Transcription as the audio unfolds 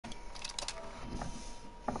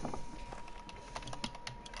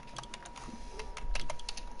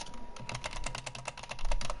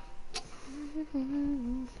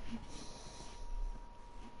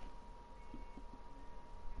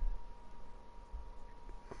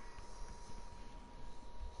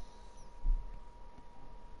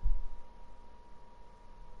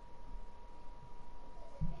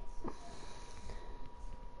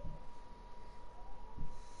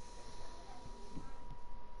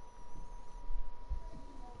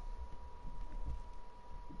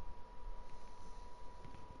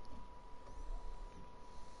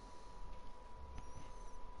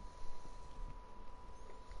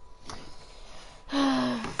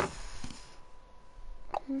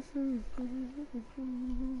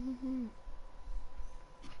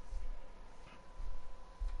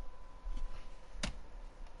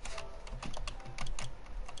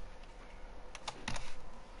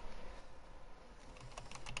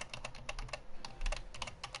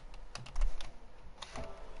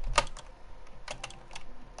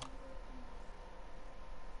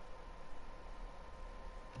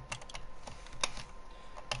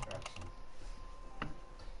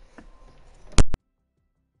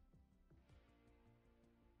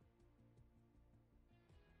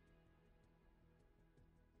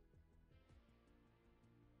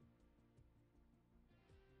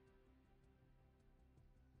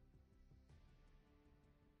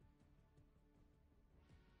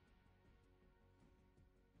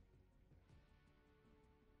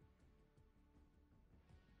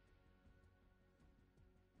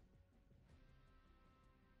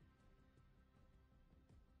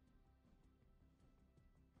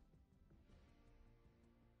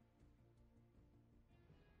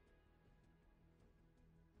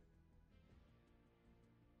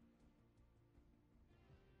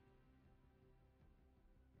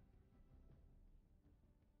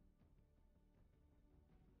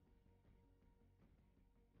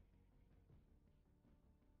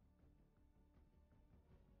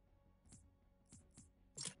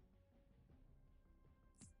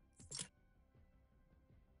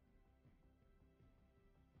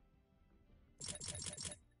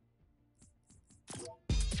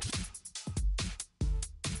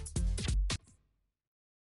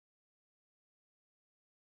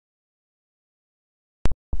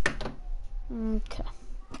Okay.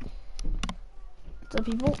 What's up,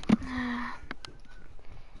 people?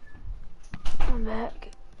 I'm back.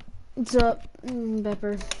 What's up,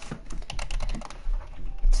 Pepper?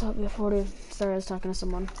 What's up, B40? Sorry, I was talking to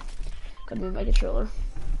someone. Couldn't move my controller.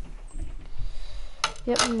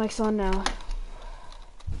 Yep, my mic's on now.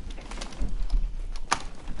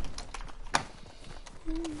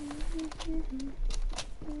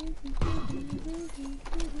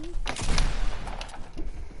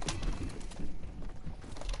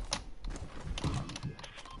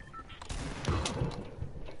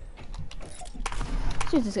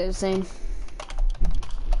 See what this guy was saying.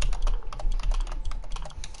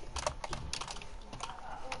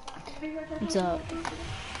 What's up?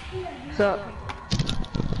 What's up?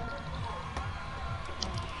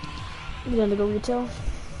 You gonna go retail?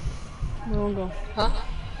 Where wanna go? Huh?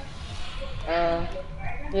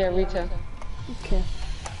 Yeah, retail. Okay.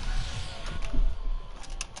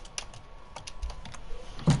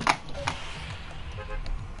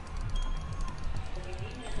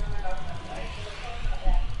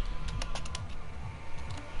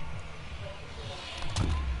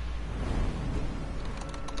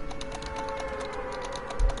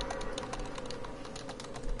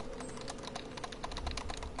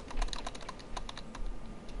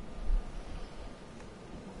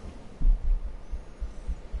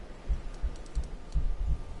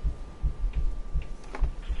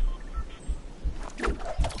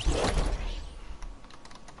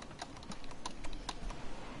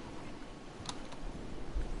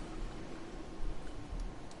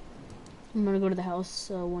 I'm gonna go to the house,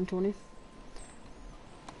 120.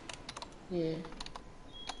 Yeah.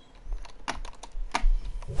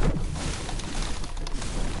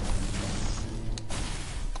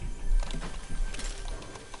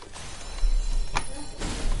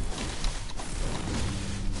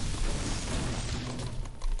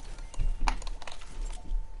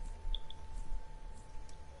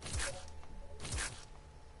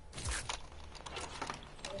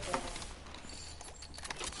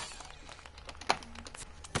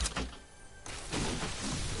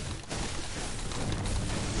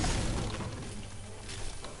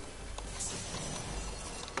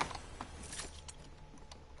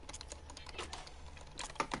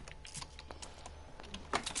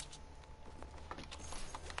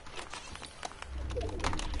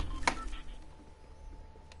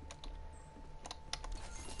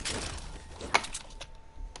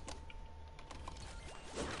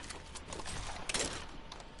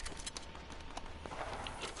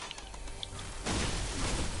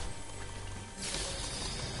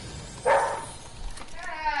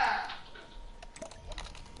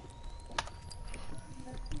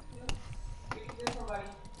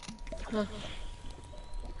 Huh.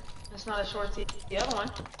 That's not as short as the other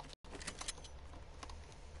one.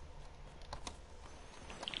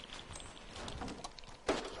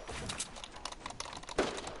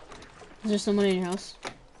 Is there someone in your house?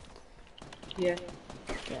 Yeah.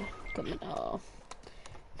 Okay, coming. Oh,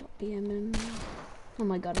 don't be him in. Oh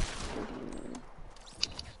my god.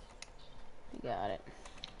 I got it.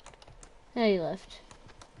 Yeah, he left.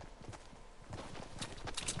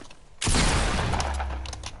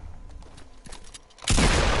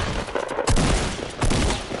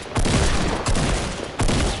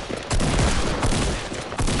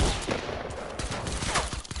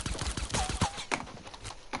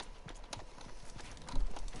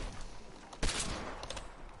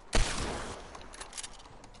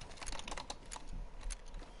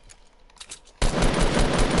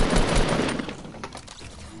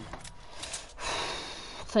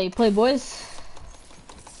 That's how you play, boys.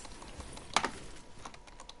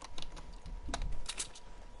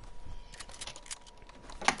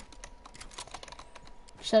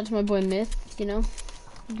 Shout out to my boy Myth, you know,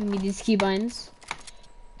 giving me these keybinds.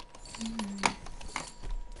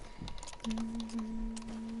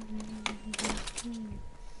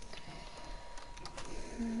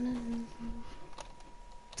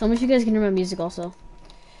 Tell me if you guys can hear my music also,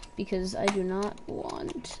 because I do not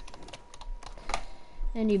want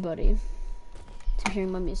anybody to hear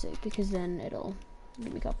my music, because then it'll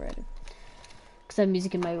get me copyrighted. Because I have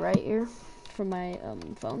music in my right ear from my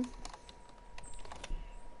phone.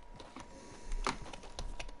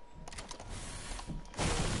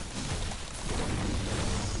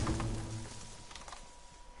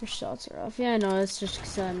 Your shots are off. Yeah, I know, it's just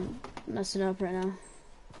because I'm messing up right now.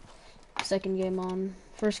 Second game on.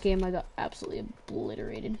 First game I got absolutely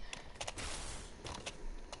obliterated.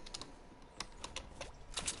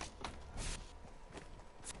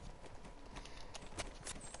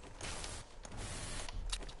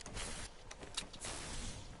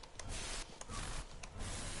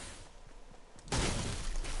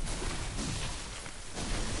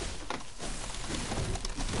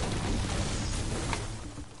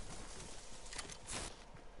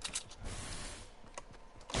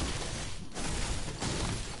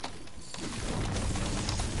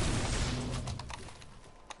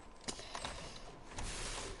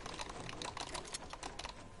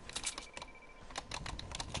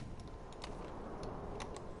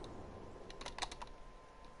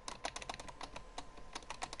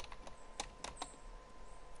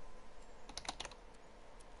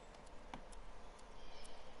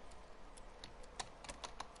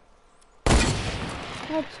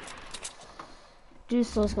 What? Do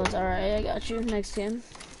slow squats. Alright, I got you. Next game.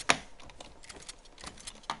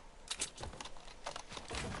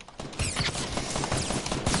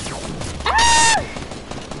 Ah!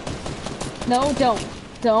 No, don't.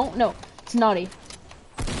 Don't. No. It's naughty.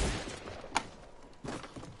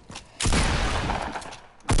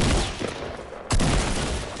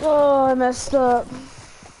 Oh, I messed up.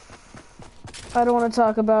 I don't want to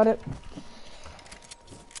talk about it.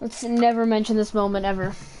 Let's never mention this moment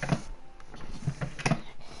ever.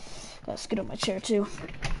 Gotta scoot up my chair too.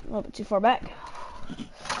 A little bit too far back.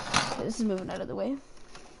 Okay, this is moving out of the way.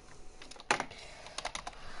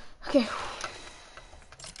 Okay.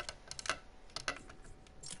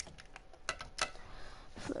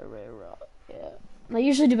 Yeah. I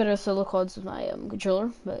usually do better with solo quads with my controller,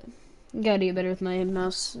 but I gotta do better with my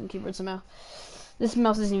mouse and keyboard somehow. This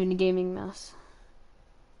mouse isn't even a gaming mouse.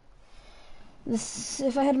 This,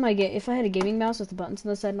 if I had a gaming mouse with the buttons on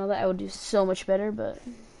the side and all that, I would do so much better. But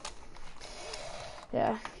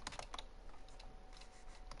yeah,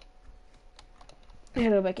 I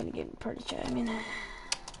gotta go back into gaming party chat. I mean,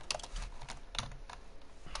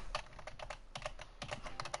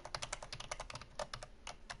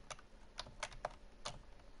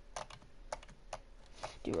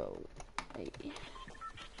 duo.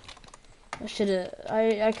 I should have.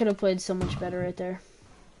 I could have played so much better right there.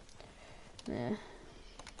 Yeah.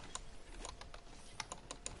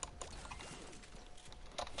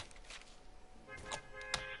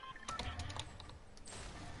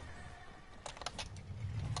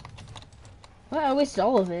 Well, I wasted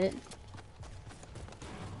all of it.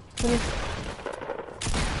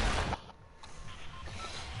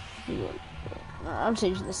 I'm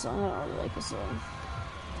changing this song. I don't really like this song.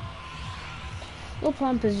 Lil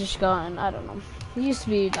Pump has just gotten, I don't know. He used to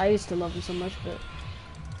be, I used to love him so much, but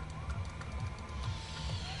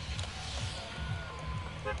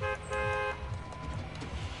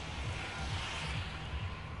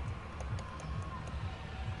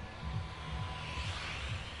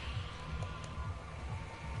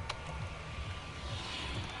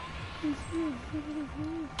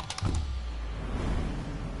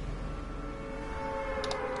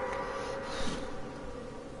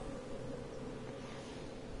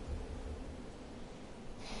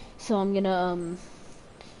so I'm gonna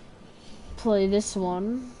play this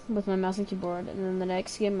one with my mouse and keyboard, and then the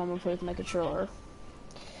next game I'm gonna play with my controller,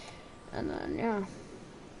 and then yeah.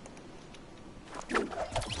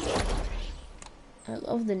 I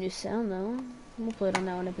love the new sound though. We'll play it on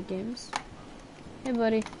now on Epic Games. Hey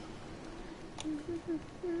buddy.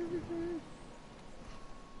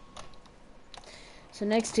 So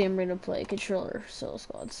next game we're gonna play controller solo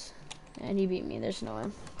squads. And he beat me, there's no way.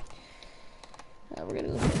 We're gonna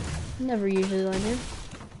go here. Never usually land here.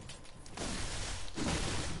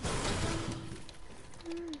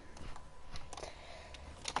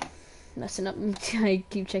 Messing up. I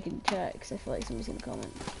keep checking chat because I feel like somebody's gonna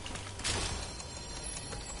comment.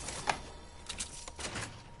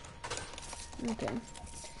 Okay.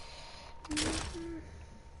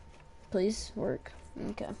 Please work.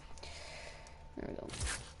 Okay. There we go.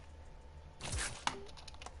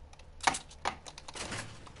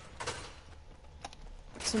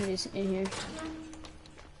 Somebody's in here.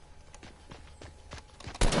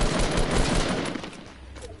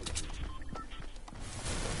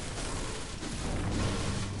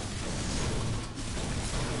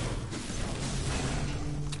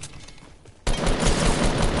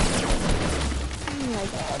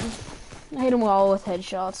 I hit them all with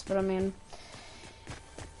headshots, but I mean...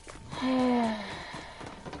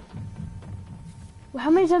 How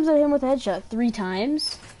many times did I hit him with a headshot? 3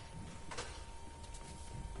 times?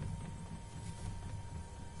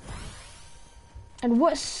 And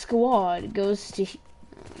what squad goes to...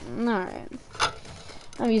 Alright.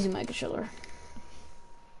 I'm using my controller.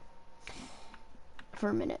 For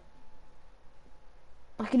a minute.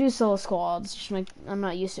 I can do solo squads, just I'm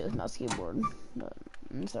not used to it with mouse keyboard, but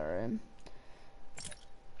it's alright.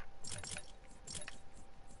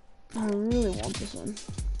 I really want this one.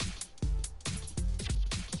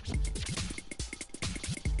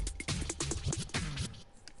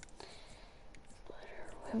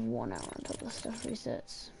 We have 1 hour until the stuff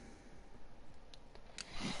resets.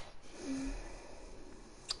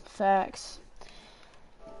 Facts.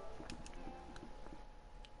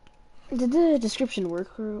 Did the description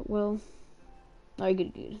work well? Alright,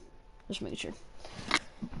 good. Just making sure.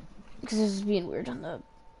 Because this is being weird on the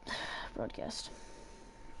broadcast.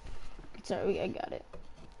 Sorry, I got it.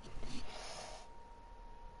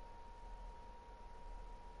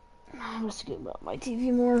 I'm just gonna about my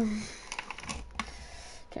TV more.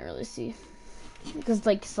 Can't really see. Because it's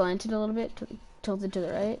like slanted a little bit, tilted to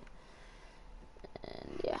the right.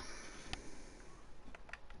 And yeah.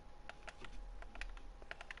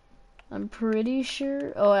 I'm pretty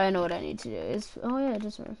sure. Oh, I know what I need to do. Oh yeah, it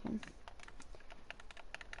is working.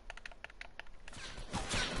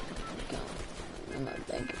 My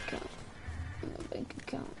bank account. My bank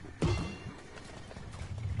account.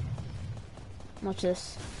 Watch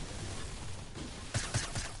this.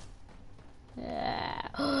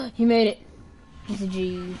 Yeah. He made it. He's a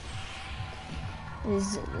G.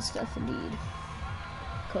 Is the stuff indeed.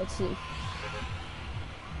 Let's see.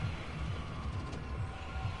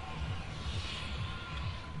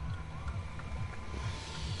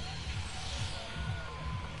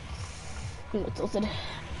 I'm tilted.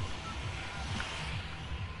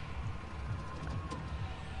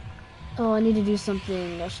 Oh, I need to do something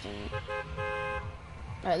interesting.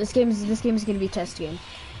 Alright, this game is gonna be a test game.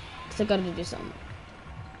 Cause I gotta do something.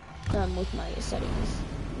 With my settings.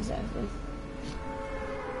 Exactly.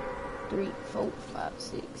 3, 4, 5,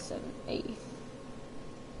 6, 7, 8.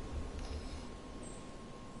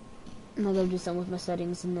 And I gotta do something with my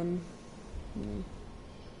settings and then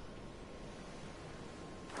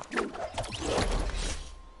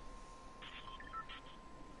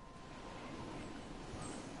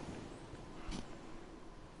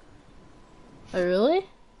Oh, really?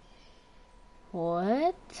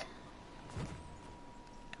 What?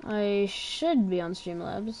 I should be on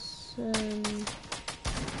Streamlabs.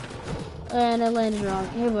 And I landed wrong.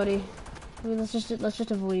 Hey, buddy. Let's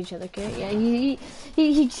just avoid each other, okay? Yeah,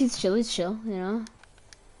 he's chill. He's chill. You know.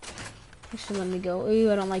 Actually, let me go. Ooh,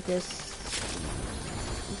 I don't like this.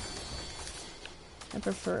 I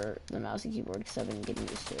prefer the mouse and keyboard because I've been getting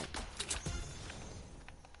used to it.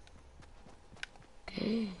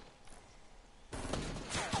 Okay.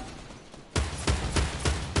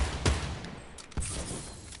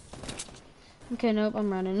 Okay, nope, I'm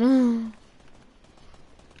running.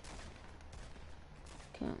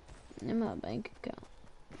 Account. In my bank account.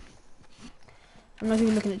 I'm not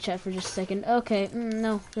even looking at chat for just a second. Okay,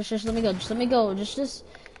 no, just let me go. Just let me go. Just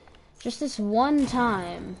this one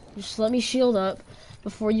time. Just let me shield up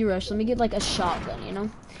before you rush. Let me get like a shotgun, you know?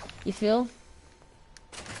 You feel?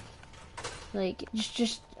 Like,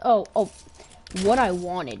 oh, what I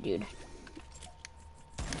wanted, dude.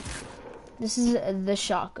 This is the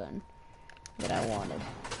shotgun that I wanted.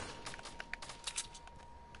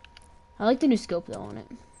 I like the new scope though on it.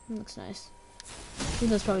 It looks nice. I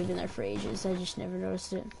think that's probably been there for ages. I just never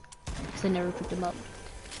noticed it. Because I never picked them up.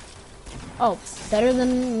 Oh, better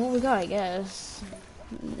than what we got, I guess.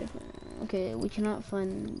 Okay, we cannot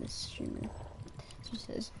find this streamer. That's what it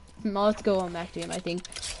says. I'll have to go on back to him, I think.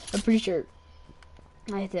 I'm pretty sure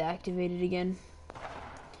I have to activate it again.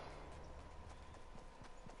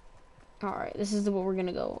 Alright, this is what we're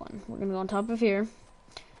gonna go on. We're gonna go on top of here.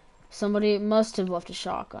 Somebody must have left a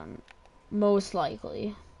shotgun. Most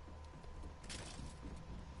likely.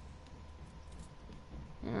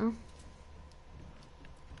 You know?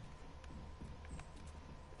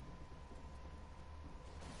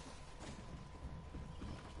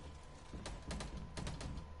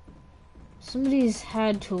 Somebody's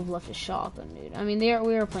had to have left a shotgun, dude. I mean,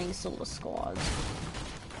 we are playing solo squads.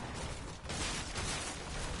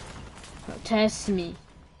 Oh, test me.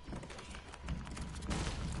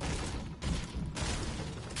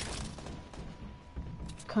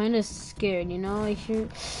 Kind of scared, you know? I hear.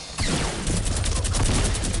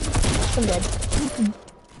 I'm dead.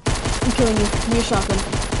 I'm killing you. Give me a shotgun.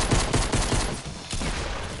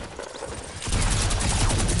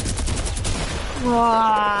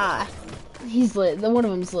 Ah, he's lit. One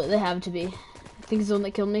of them's lit. They have to be. I think he's the one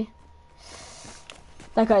that killed me.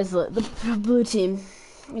 That guy's lit. The blue team.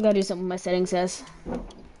 I gotta do something with my settings, guys.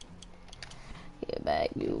 Get back,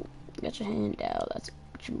 you. Got your hand out. That's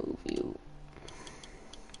what you move, you.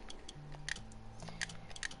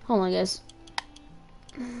 Hold on, guys.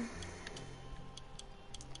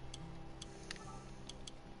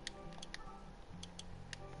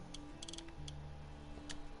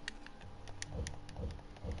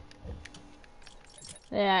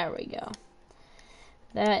 There we go.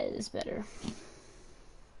 That is better.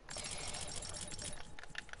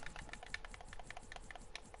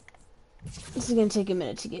 This is gonna take a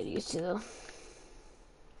minute to get used to, though.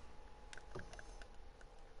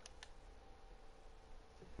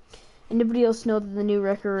 Anybody else know that the new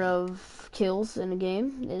record of kills in a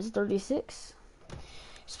game is 36?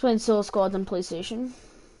 Just playing solo squads on PlayStation.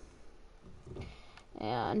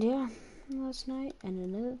 And yeah, last night,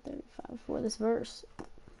 and another 35 for this verse.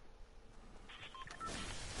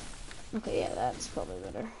 Okay, yeah, that's probably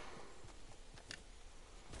better.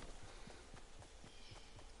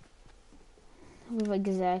 We have like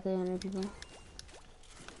exactly 100 people.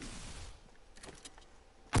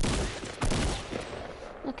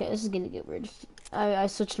 Okay, this is gonna get weird. I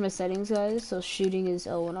switched my settings, guys, so shooting is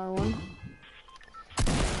L1 R1.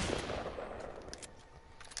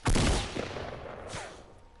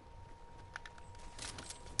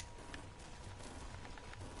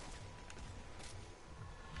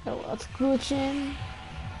 Oh, well, it's glitching.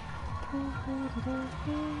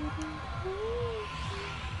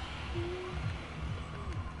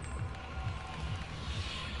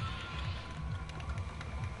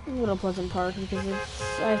 A little Pleasant Park because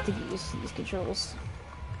I have to get used to these controls.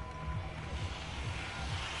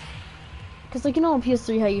 Because, like, you know on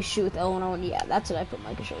PS3 how you shoot with L1 R1? Yeah, that's what I put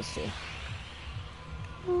my controls to.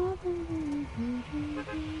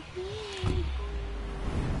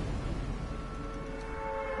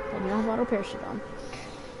 I do not have auto parachute on.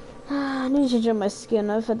 I need to change up my skin.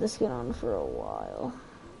 I've had this skin on for a while.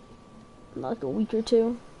 Like a week or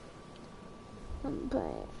two. I'm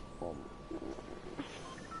paying.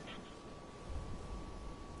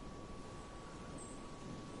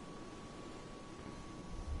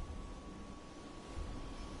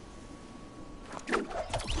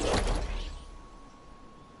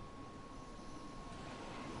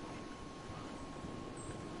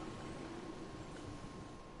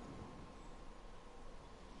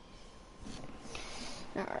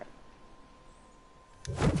 Alright.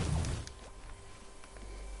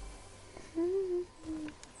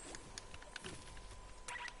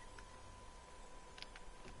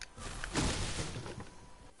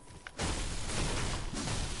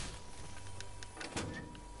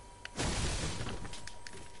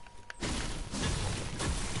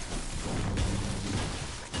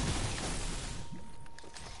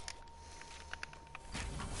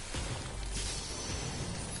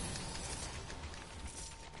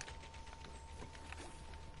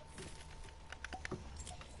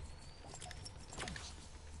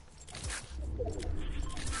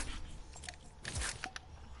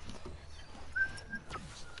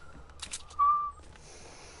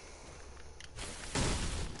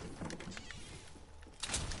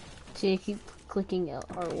 See, I keep clicking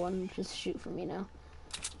R1, just shoot for me now.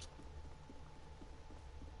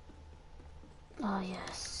 Oh,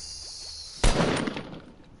 yes.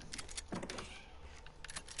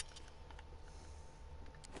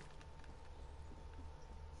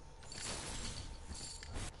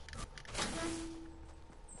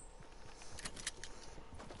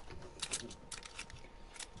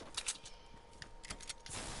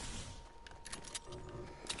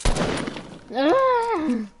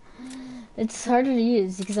 Ah! It's harder to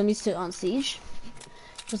use because I'm used to it on Siege.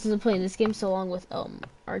 Just been playing this game so long with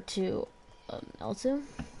R2 L2.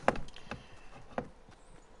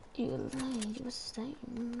 You lied, you were saying.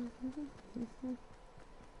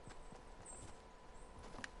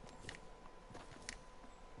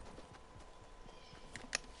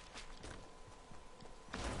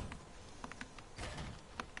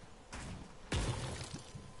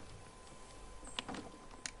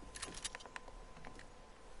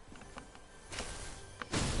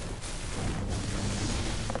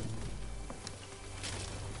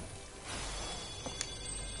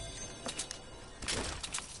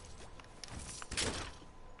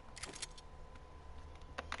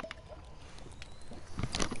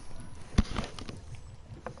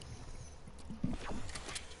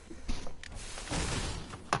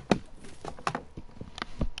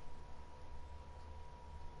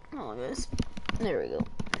 Oh, guys. There we go.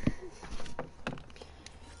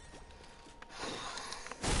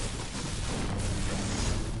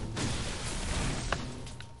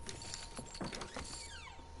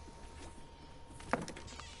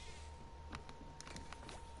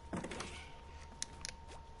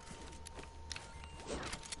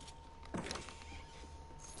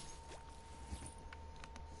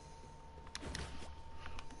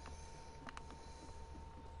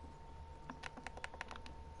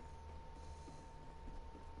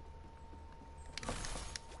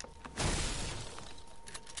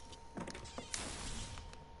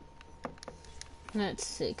 That's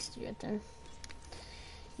 60 right there.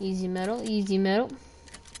 Easy metal, easy metal.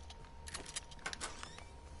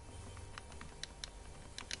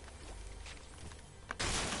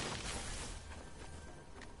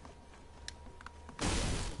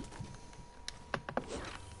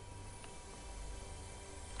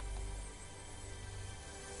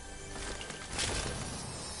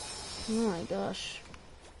 Oh my gosh.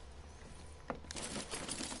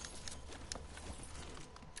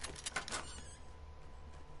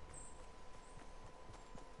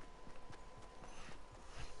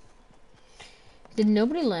 Did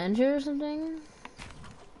nobody land here or something?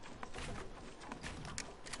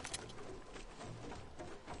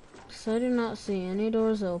 So I do not see any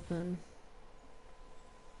doors open.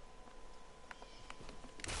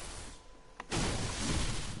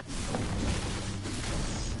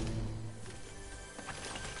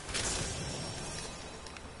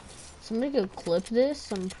 Somebody go clip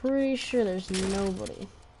this. I'm pretty sure there's nobody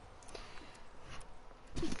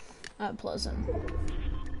at Pleasant.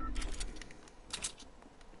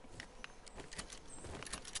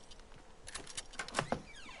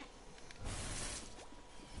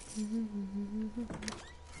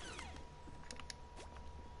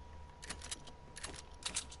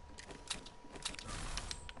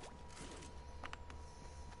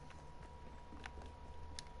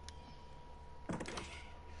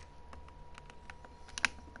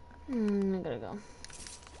 I gotta go.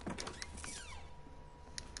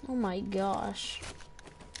 Oh my gosh.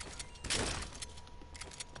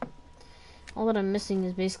 All that I'm missing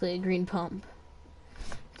is basically a green pump.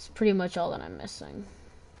 It's pretty much all that I'm missing.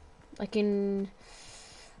 I'm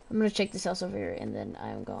gonna check this house over here and then I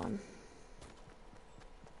am gone.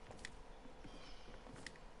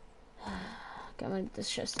 Okay, I'm gonna get this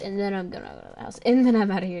chest and then I'm gonna go to the house and then I'm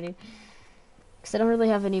out of here, dude. Because I don't really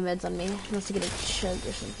have any meds on me unless I get a chug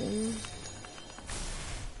or something.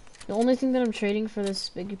 The only thing that I'm trading for this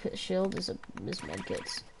big pit shield is med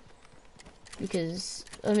kits. Because,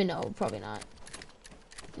 I mean, no, probably not.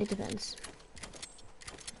 It depends.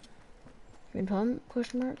 Green pump?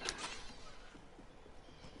 Question mark?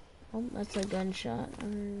 Oh, that's a gunshot.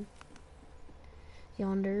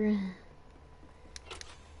 Yonder.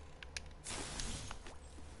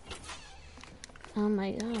 Oh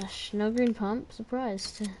my gosh, no green pump?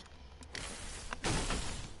 Surprised.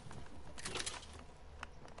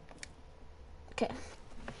 Okay.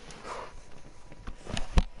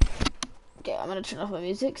 Okay, I'm gonna turn off my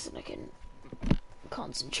music so I can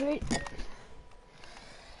concentrate.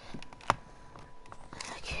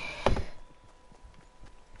 Okay.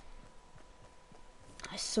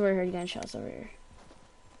 I swear I heard gunshots over here.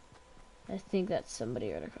 I think that's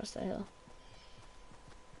somebody right across that hill.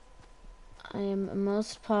 I am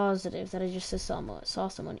most positive that I just saw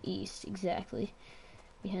someone east, exactly,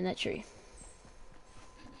 behind that tree.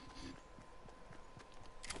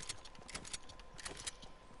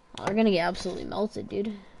 Oh, they're gonna get absolutely melted,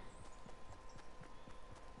 dude.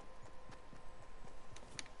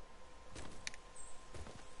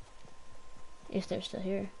 If they're still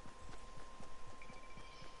here.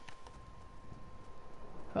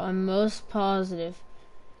 Bro, I'm most positive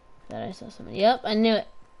that I saw somebody. Yep, I knew it.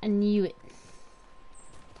 I knew it.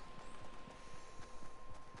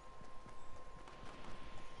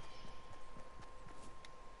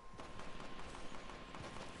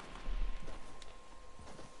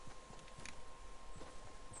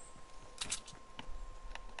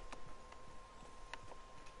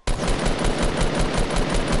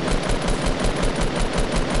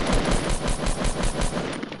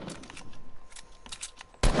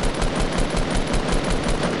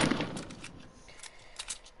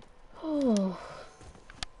 Oh,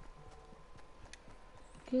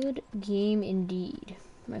 good game indeed,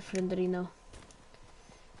 my friend Rino.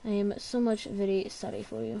 I am so much very sorry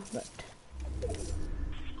for you, but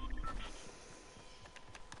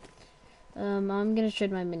I'm gonna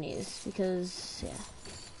trade my minis because yeah,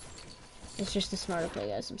 it's just a smarter play,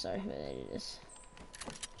 guys. I'm sorry, but it is.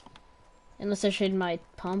 Unless I trade my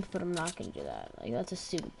pump, but I'm not gonna do that. Like that's a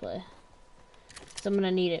stupid play. So I'm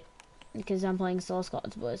gonna need it because I'm playing solo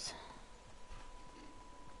squads, boys.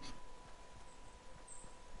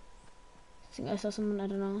 I think I saw someone. I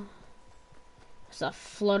don't know. I saw a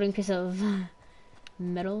floating piece of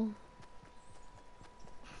metal.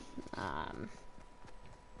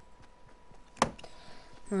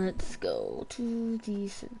 Let's go to the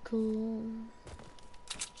circle.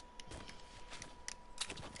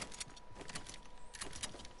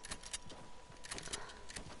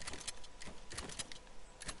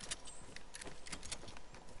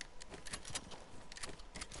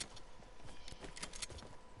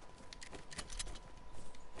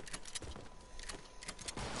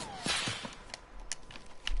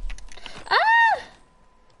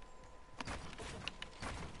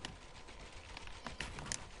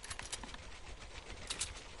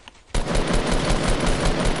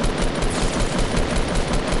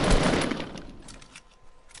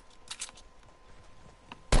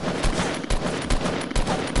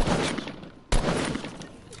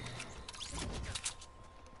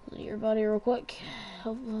 Your body real quick.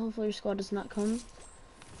 Hopefully your squad does not come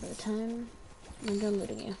by the time I'm done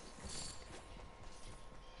looting you.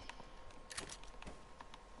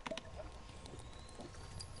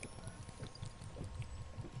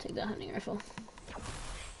 Take that hunting rifle.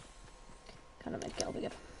 Kind of make it, I'll be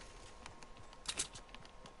good.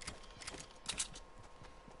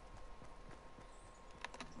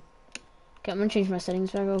 Okay, I'm gonna change my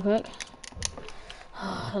settings back real quick.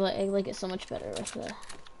 I like it so much better with the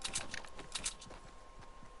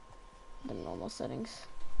normal settings.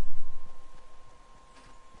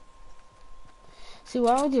 See,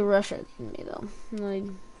 why would you rush at me though? Like,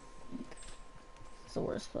 it's the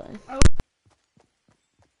worst play.